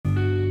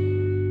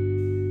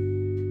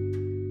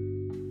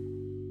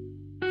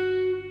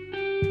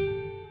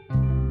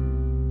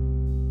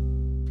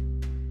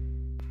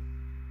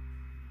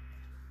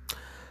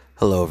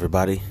Hello,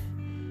 everybody.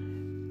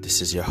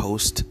 This is your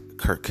host,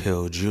 Kirk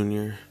Hill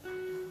Jr.,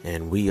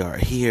 and we are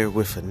here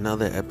with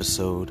another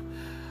episode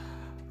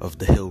of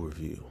The Hill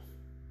Review.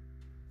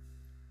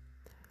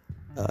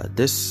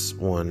 This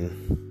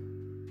one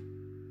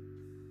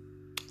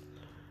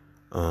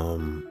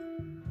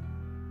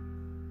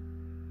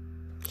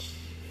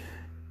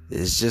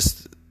is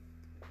just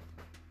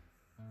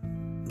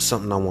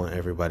something I want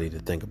everybody to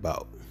think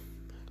about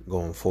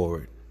going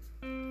forward.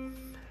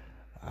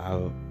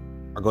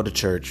 I go to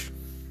church,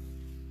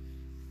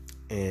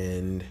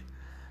 and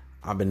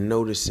I've been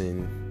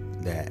noticing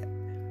that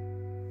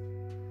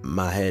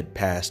my head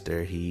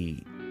pastor,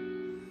 he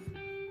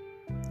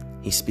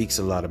speaks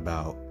a lot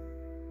about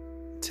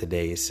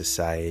today's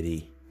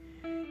society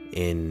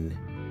in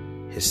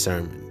his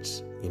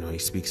sermons. You know, he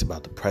speaks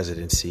about the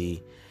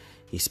presidency,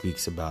 he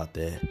speaks about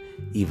the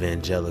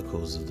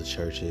evangelicals of the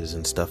churches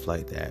and stuff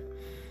like that.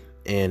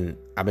 And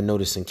I've been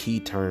noticing key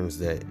terms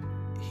that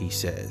he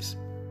says.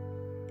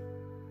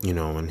 You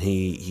know, and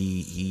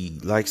he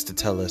likes to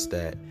tell us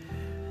that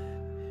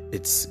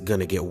it's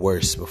gonna get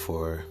worse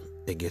before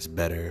it gets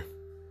better.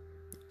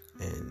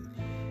 And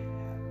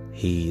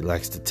he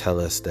likes to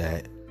tell us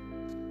that,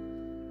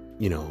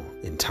 you know,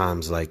 in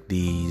times like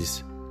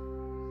these,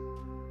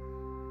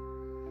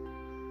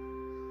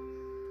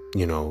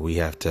 you know, we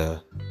have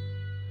to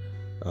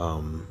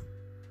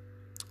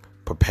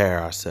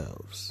prepare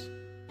ourselves,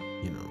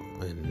 you know,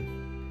 and,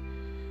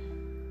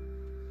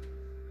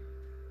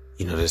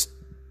 you know, there's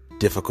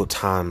difficult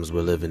times we're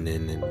living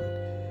in,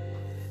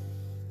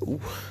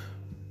 and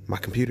my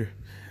computer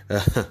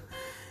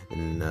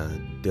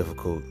and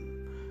difficult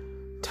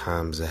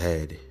times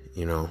ahead,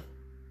 you know.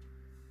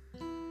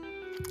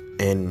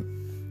 And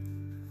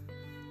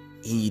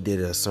he did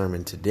a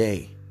sermon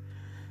today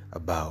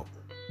about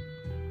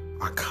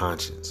our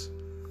conscience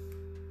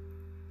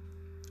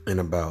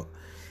and about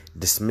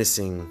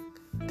dismissing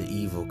the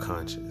evil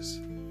conscience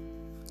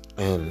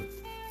and,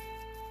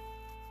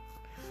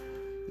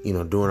 you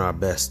know, doing our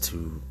best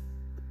to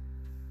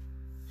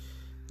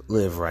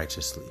live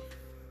righteously.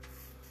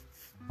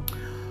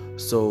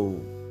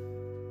 So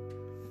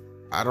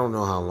I don't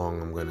know how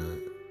long I'm gonna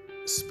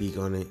speak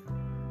on it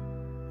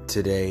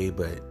today,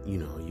 but you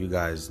know, you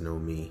guys know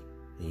me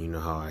and you know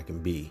how I can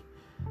be.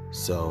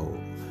 So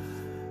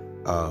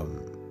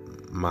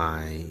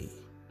my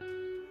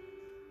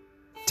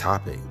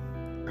topic,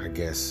 I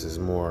guess, is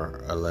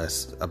more or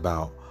less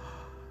about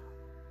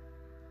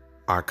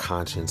our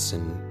conscience,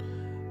 and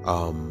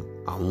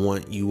I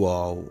want you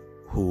all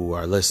who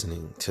are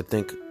listening to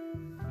think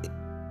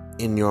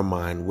in your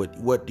mind,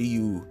 what do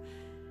you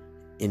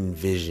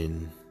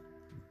envision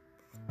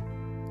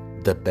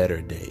the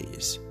better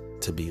days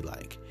to be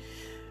like?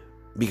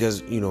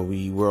 Because, you know,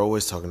 we're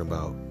always talking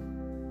about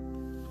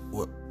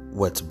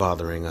what's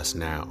bothering us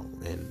now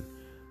and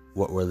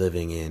what we're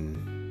living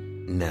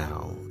in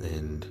now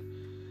and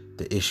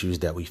the issues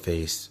that we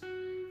face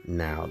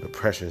now, the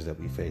pressures that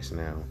we face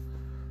now,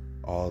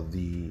 all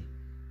the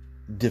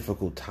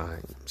difficult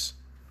times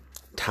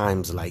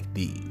like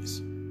these.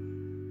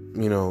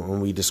 You know, when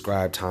we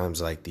describe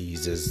times like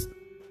these as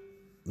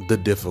the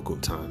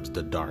difficult times,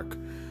 the dark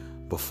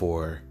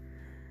before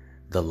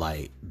the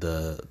light,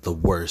 the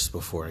worst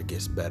before it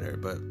gets better.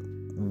 But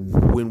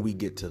when we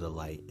get to the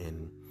light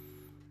and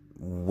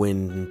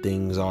when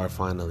things are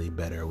finally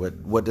better,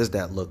 what does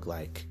that look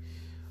like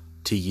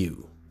to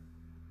you?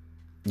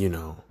 You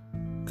know,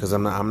 because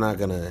I'm not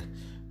gonna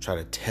try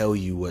to tell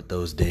you what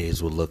those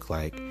days will look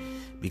like,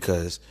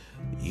 because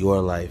your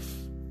life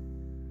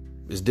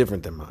is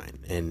different than mine,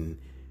 and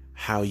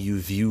how you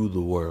view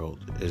the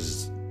world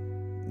is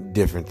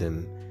different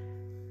than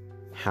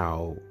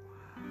how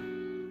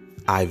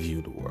I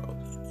view the world,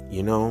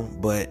 you know.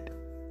 But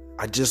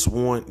I just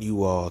want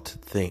you all to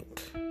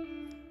think,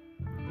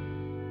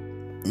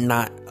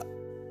 not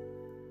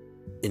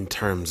in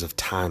terms of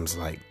times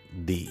like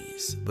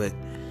these, but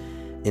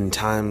in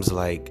times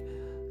like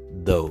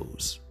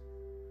those.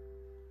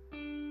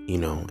 You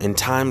know, in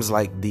times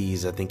like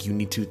these, I think you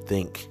need to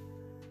think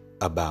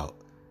about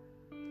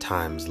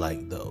times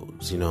like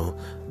those, you know,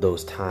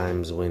 those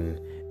times when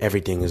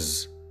everything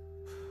is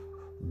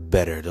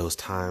better, those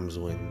times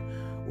when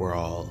we're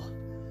all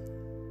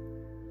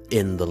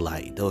in the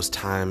light, those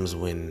times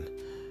when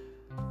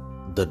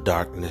the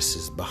darkness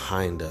is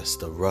behind us,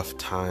 the rough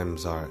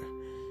times are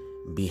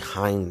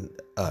behind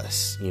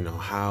us. You know,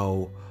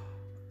 how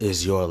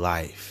is your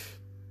life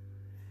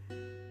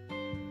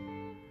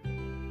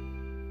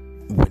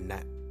when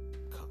that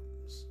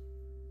comes?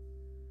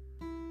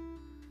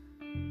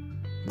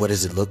 What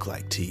does it look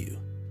like to you?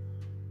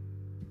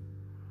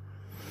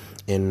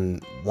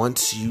 And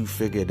once you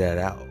figure that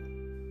out,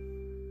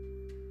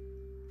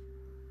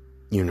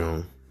 you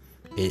know,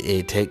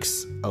 it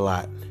takes a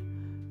lot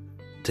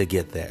to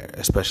get there,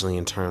 especially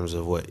in terms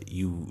of what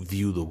you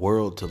view the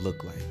world to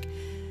look like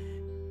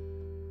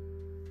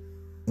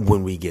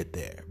when we get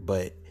there.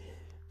 But,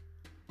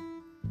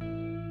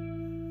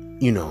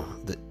 you know,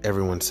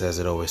 everyone says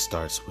it always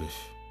starts with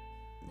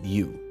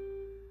you.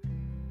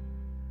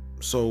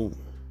 So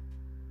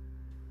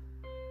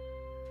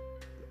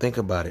think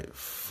about it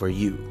for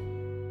you.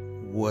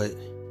 What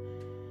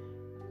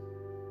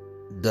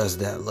does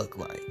that look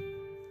like?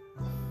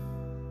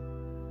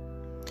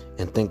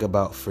 And think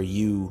about for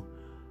you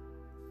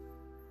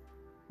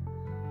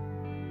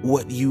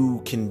what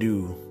you can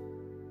do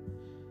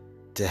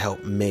to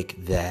help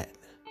make that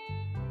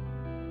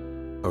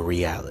a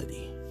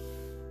reality.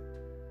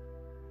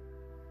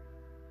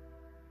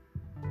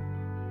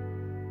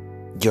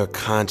 Your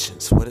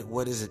conscience,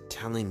 what is it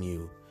telling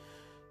you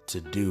to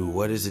do?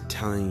 What is it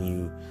telling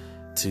you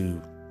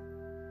to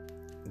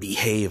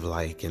behave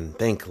like and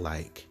think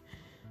like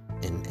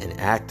and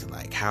act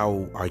like?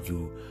 How are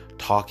you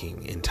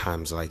talking in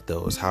times like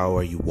those? How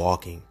are you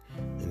walking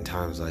in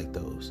times like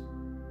those?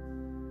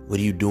 What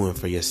are you doing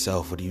for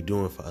yourself? What are you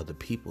doing for other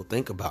people?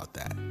 Think about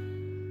that.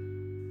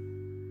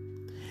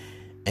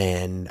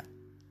 And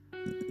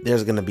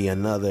there's going to be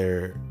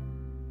another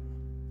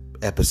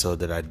episode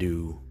that I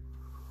do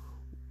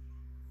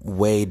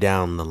way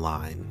down the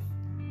line,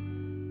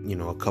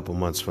 a couple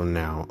months from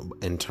now,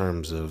 in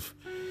terms of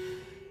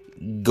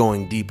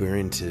going deeper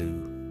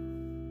into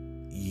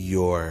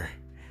your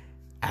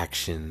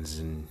actions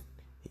and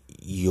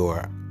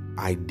your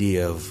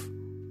idea of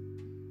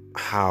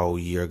how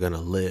you're going to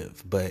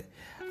live. But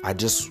I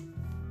just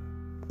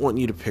want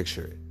you to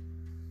picture it,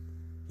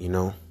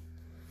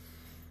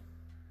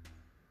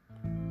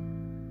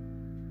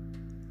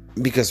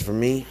 Because for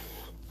me,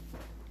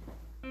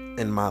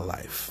 in my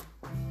life,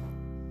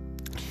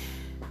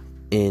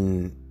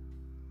 in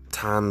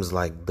times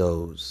like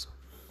those,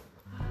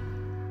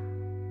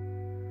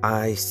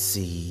 I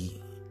see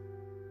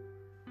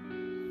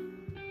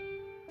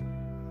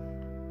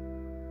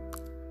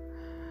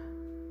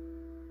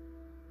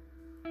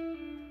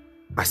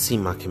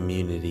my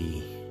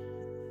community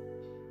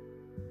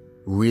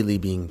really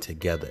being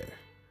together.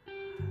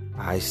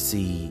 I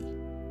see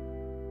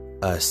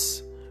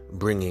us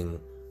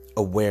bringing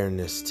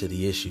awareness to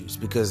the issues,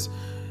 because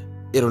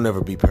it'll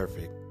never be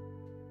perfect.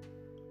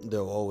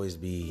 There'll always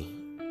be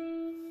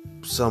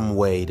some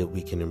way that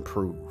we can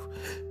improve.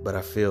 But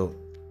I feel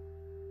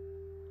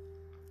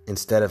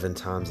instead of in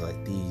times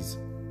like these,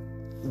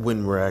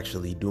 when we're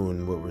actually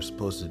doing what we're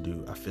supposed to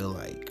do, I feel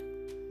like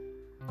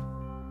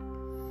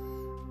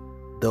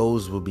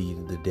those will be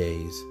the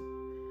days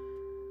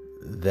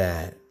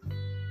that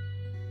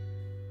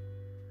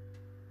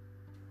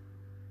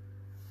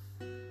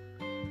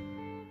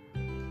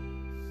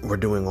we're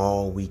doing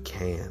all we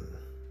can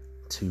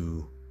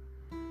to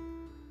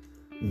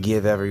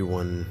give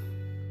everyone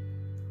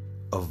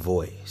a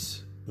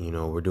voice.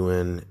 We're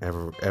doing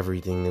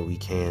everything that we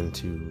can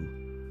to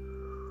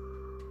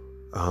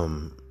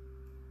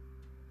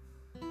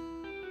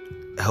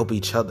help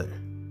each other.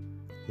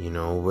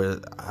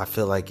 I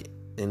feel like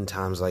in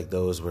times like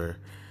those, we're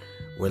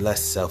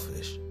less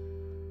selfish.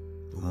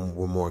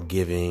 We're more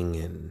giving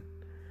and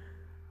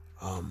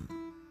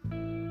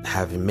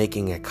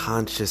making a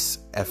conscious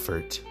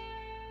effort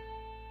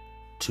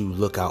to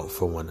look out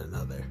for one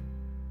another.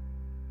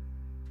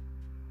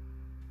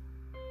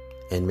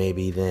 And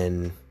maybe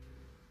then,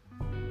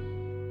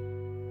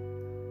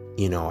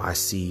 I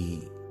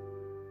see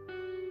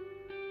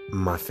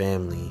my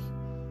family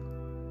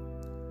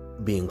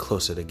being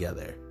closer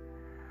together.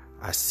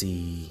 I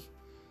see,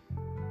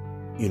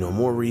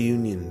 more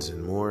reunions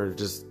and more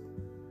just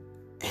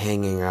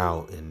hanging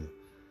out and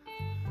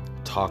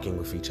talking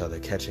with each other,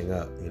 catching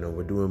up.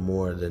 We're doing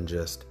more than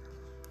just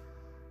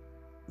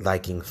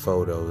liking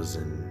photos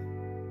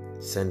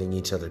and sending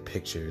each other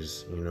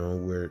pictures.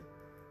 We're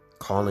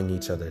calling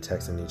each other,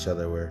 texting each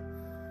other. We're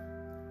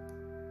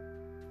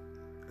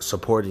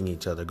supporting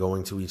each other,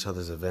 going to each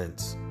other's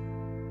events.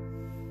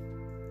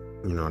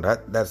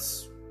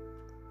 That's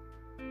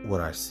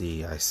what I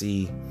see. I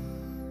see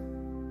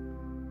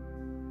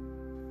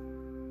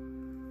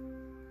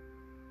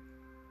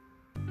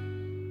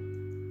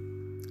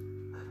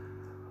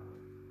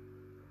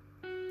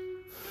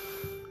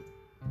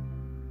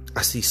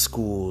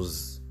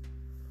schools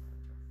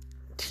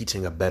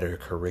teaching a better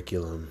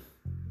curriculum.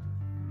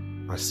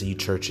 I see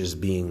churches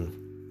being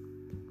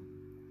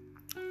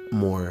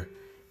more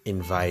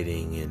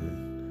inviting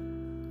and,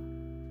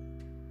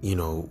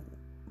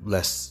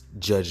 less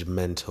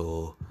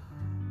judgmental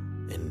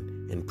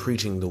and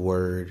preaching the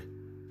word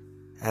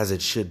as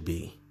it should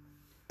be,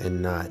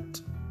 and not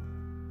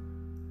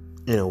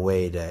in a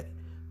way that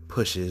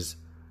pushes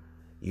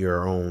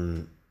your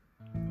own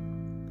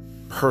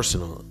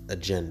personal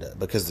agenda,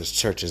 because there's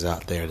churches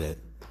out there that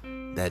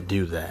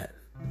do that.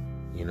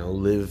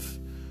 Live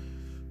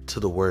to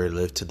the word,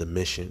 live to the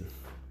mission.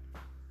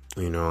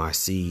 I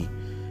see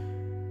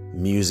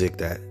music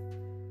that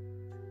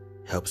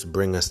helps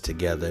bring us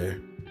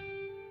together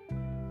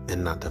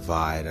and not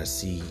divide. I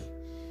see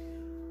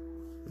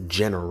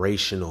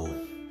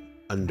generational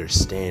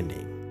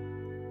understanding,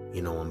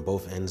 on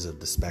both ends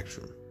of the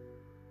spectrum.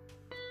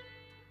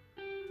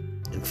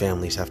 And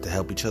families have to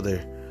help each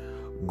other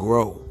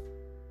grow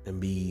and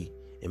be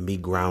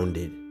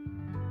grounded,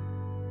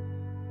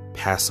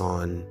 pass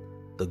on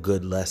the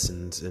good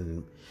lessons,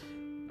 and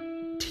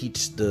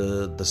teach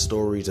the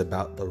stories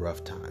about the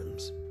rough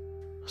times,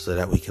 so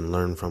that we can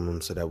learn from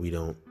them, so that we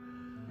don't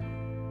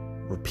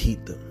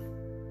repeat them.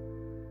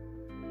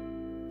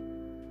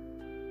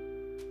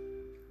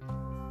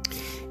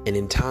 And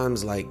in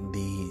times like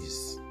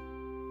these,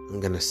 I'm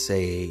going to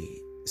say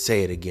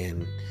it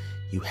again,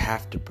 you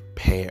have to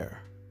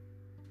prepare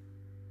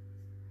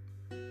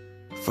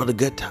for the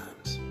good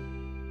times.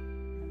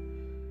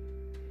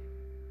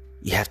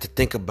 You have to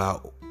think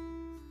about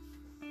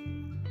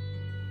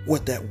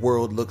what that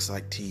world looks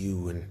like to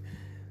you and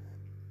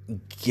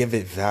give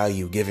it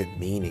value, give it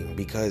meaning.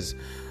 Because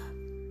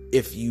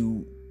if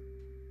you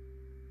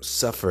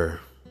suffer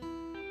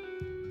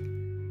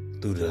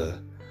through the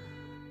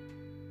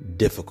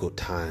difficult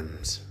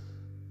times,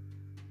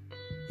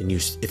 and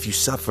if you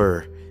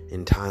suffer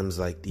in times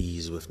like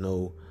these with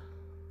no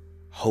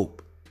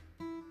hope,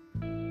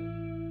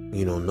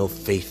 no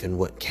faith in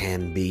what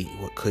can be,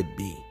 what could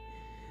be,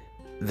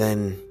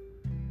 then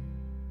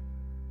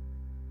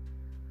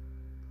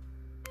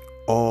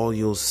all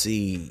you'll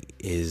see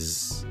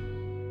is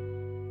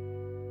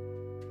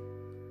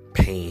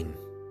pain.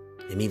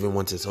 And even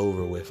once it's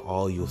over with,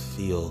 all you'll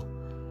feel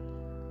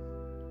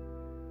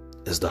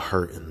is the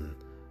hurt and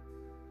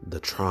the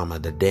trauma,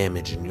 the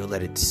damage, and you'll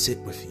let it sit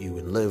with you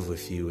and live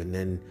with you. And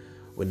then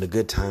when the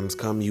good times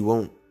come, you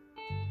won't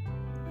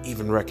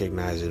even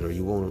recognize it, or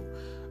you won't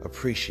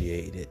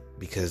appreciate it,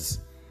 because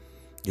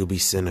you'll be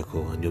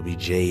cynical and you'll be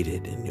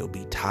jaded and you'll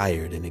be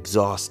tired and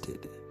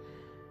exhausted.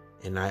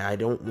 And I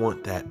don't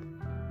want that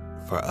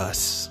for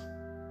us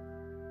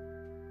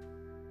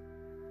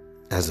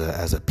as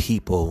a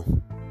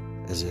people,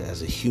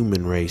 as a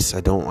human race.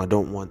 I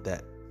don't want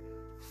that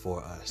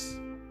for us.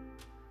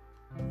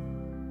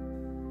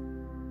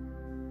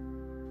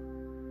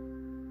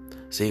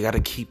 So you got to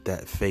keep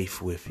that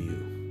faith with you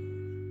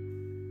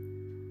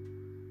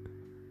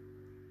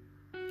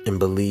and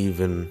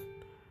believe in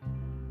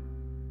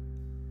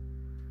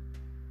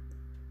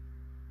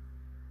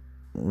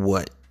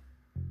what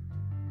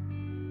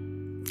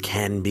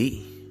can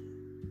be,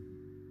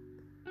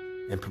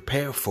 and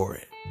prepare for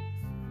it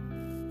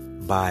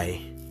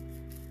by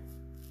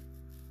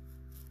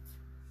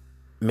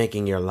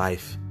making your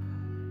life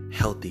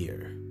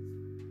healthier.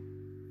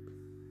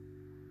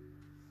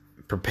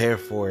 Prepare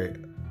for it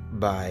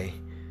by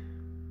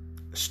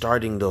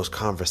starting those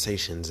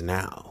conversations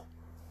now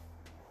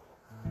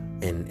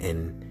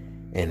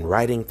and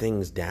writing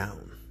things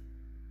down.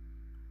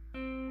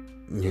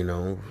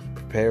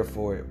 Prepare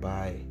for it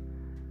by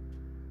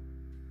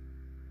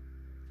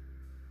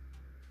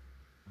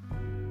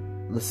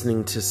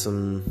listening to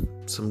some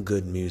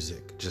good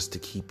music just to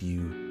keep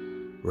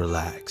you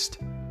relaxed.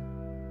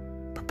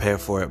 Prepare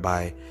for it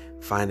by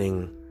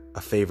finding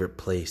a favorite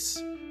place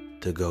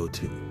to go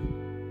to.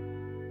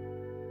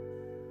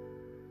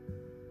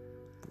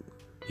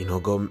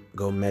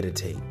 Go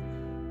meditate.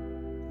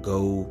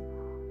 Go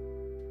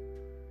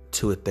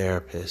to a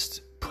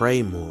therapist.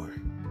 Pray more.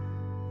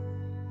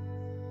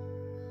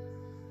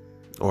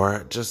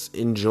 Or just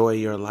enjoy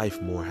your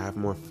life more. Have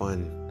more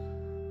fun.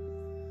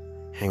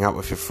 Hang out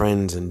with your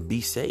friends and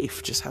be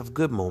safe. Just have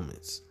good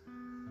moments.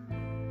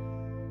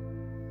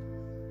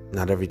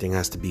 Not everything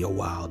has to be a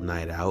wild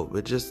night out,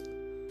 but just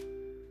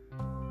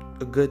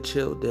a good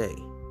chill day.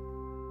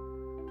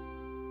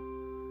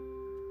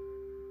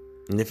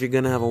 And if you're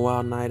going to have a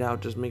wild night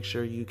out, just make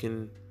sure you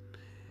can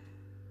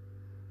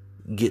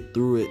get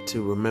through it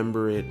to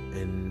remember it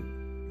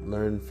and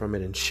learn from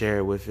it and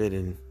share with it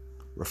and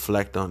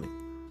reflect on it.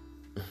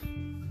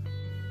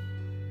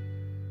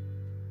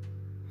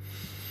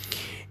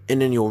 And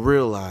then you'll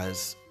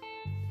realize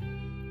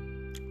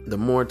the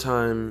more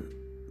time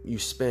you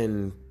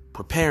spend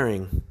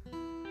preparing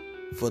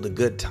for the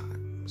good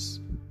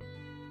times,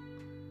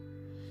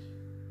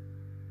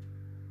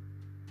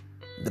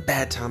 the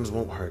bad times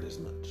won't hurt as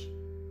much,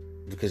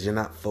 because you're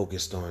not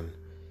focused on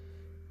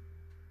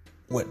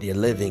what you're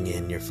living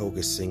in. You're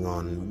focusing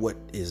on what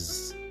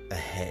is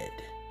ahead.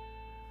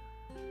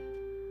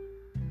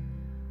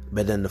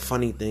 But then the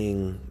funny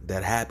thing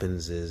that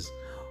happens is,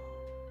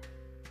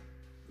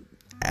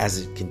 as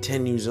it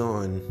continues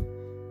on,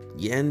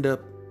 you end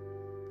up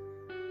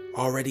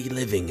already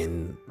living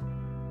in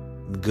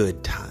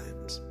good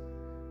times.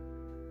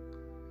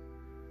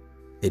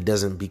 It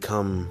doesn't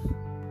become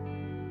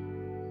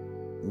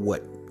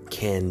what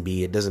can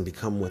be. It doesn't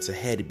become what's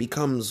ahead. It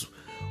becomes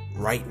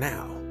right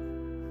now.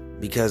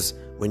 Because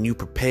when you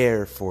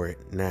prepare for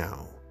it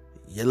now,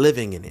 you're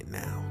living in it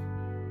now.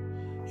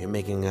 You're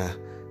making a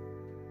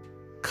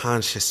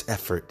conscious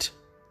effort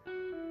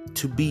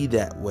to be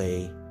that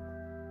way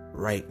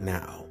right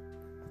now.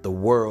 The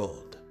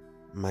world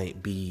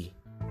might be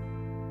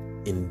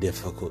in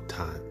difficult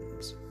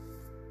times.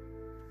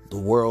 The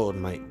world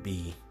might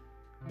be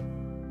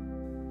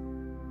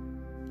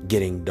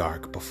getting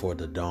dark before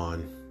the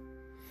dawn.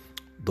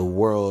 The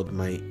world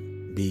might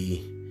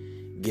be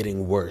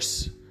getting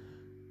worse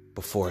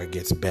before it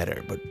gets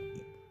better. But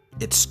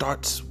it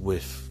starts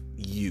with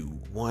you,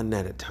 one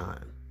at a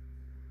time,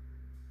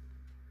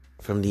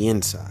 from the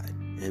inside.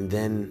 And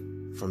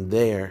then from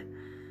there,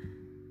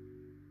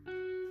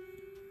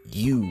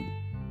 you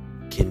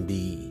can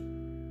be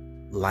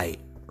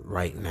light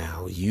right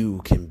now.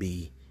 You can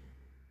be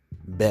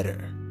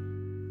better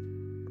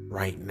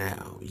right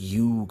now.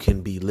 You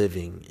can be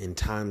living in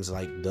times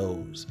like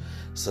those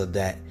so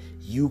that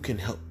you can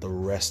help the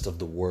rest of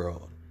the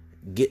world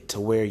get to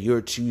where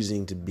you're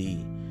choosing to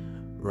be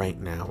right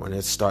now. And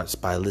it starts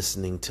by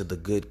listening to the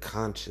good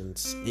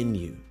conscience in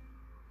you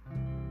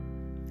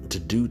to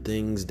do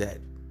things that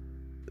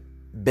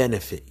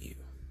benefit you,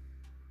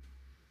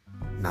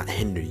 not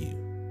hinder you.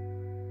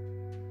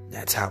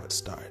 That's how it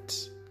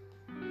starts.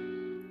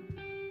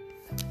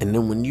 And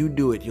then when you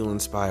do it, you'll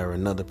inspire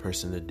another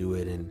person to do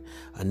it, and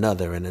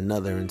another,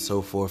 and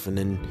so forth. And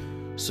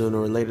then sooner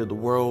or later, the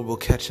world will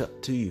catch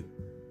up to you.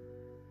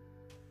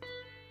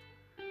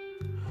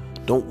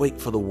 Don't wait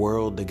for the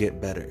world to get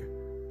better,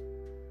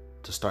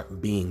 to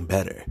start being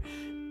better.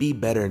 Be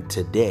better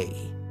today,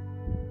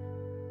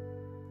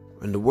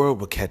 and the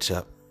world will catch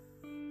up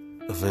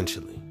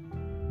eventually,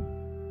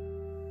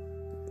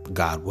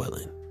 God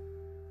willing.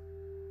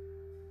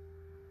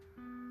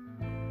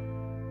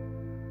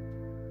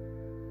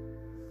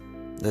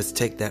 Let's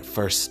take that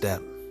first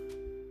step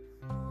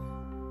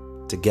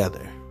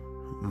together,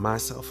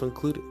 myself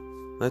included.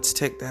 Let's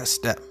take that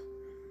step.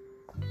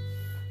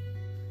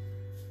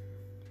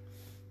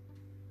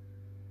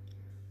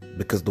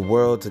 Because the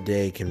world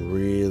today can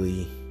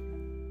really,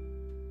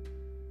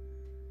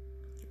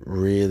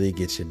 really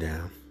get you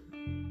down.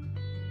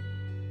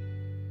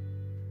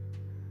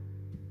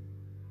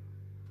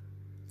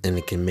 And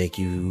it can make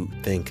you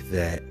think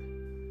that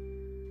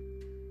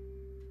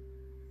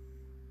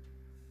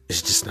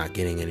it's just not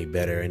getting any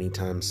better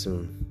anytime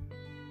soon.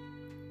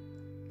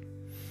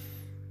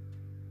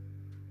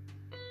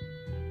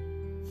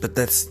 But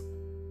it's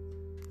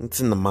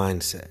in the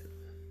mindset.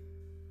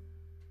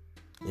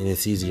 And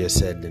it's easier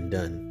said than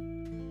done.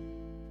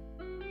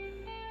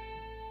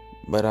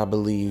 But I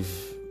believe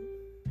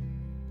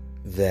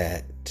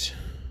that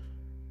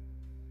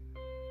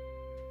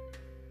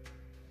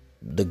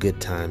the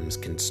good times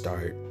can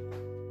start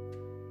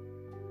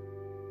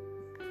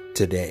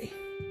today.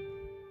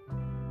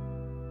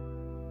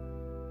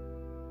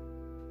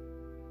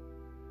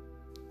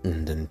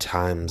 And then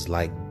times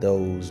like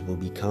those will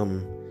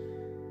become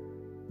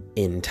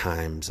in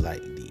times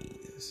like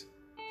these.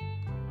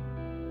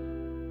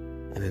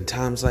 And in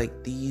times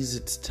like these,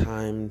 it's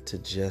time to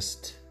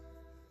just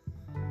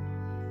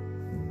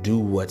do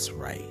what's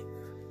right.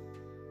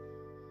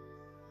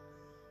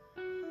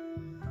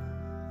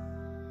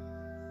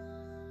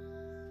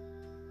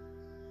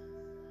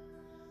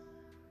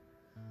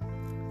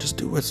 Just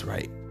do what's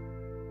right.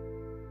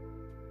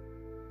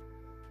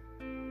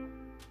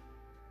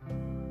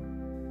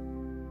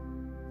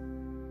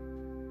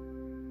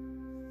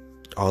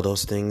 All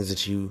those things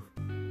that you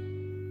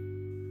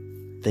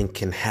think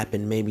can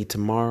happen maybe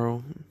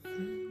tomorrow,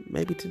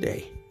 maybe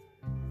today.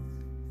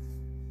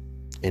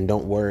 And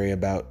don't worry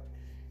about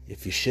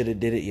if you should have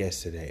did it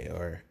yesterday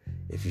or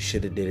if you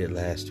should have did it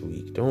last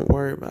week. Don't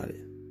worry about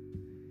it.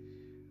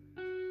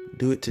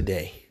 Do it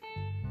today.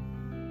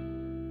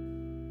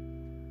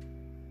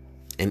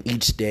 And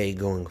each day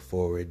going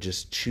forward,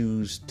 just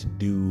choose to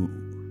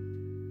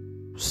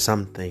do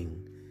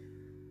something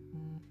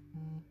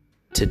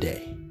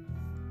today.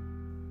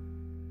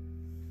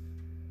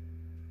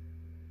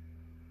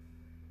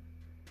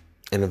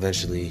 And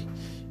eventually,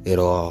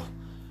 it'll all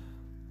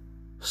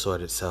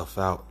sort itself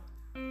out.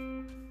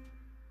 And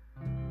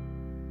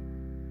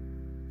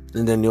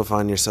then you'll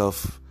find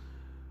yourself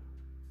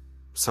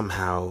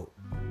somehow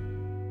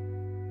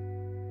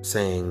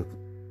saying,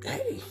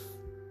 hey,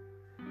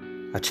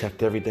 I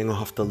checked everything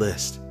off the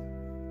list.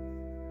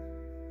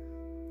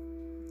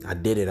 I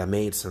did it. I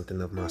made something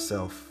of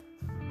myself.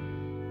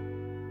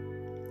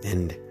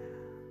 And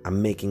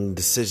I'm making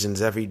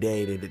decisions every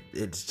day that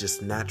it's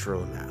just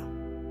natural now.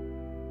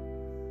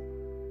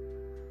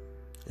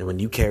 And when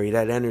you carry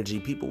that energy,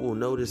 people will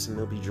notice and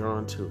they'll be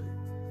drawn to it.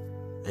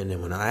 And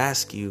then when I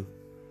ask you,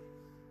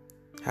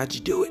 how'd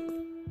you do it?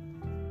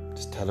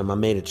 Just tell them I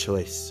made a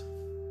choice.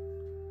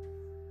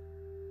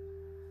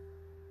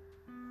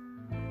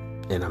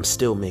 And I'm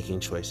still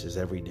making choices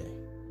every day.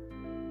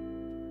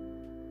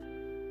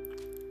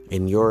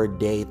 And your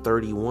day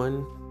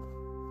 31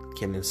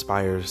 can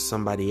inspire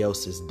somebody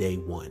else's day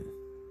 1.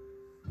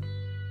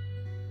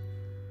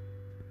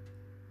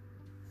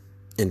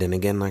 And then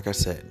again, like I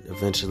said,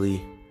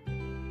 eventually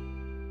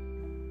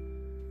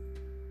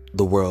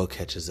the world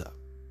catches up.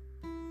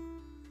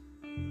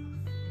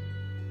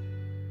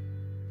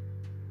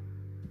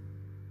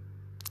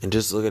 And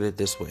just look at it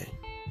this way.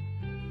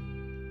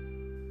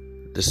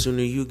 The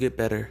sooner you get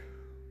better,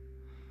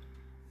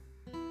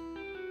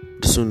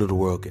 the sooner the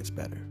world gets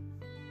better.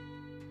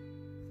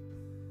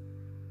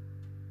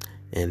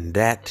 And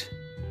that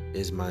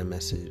is my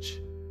message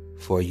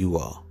for you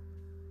all.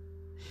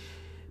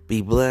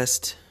 Be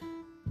blessed.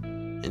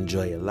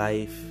 Enjoy your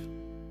life.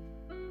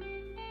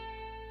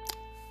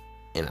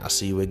 And I'll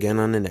see you again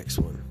on the next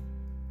one.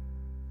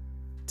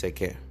 Take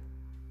care.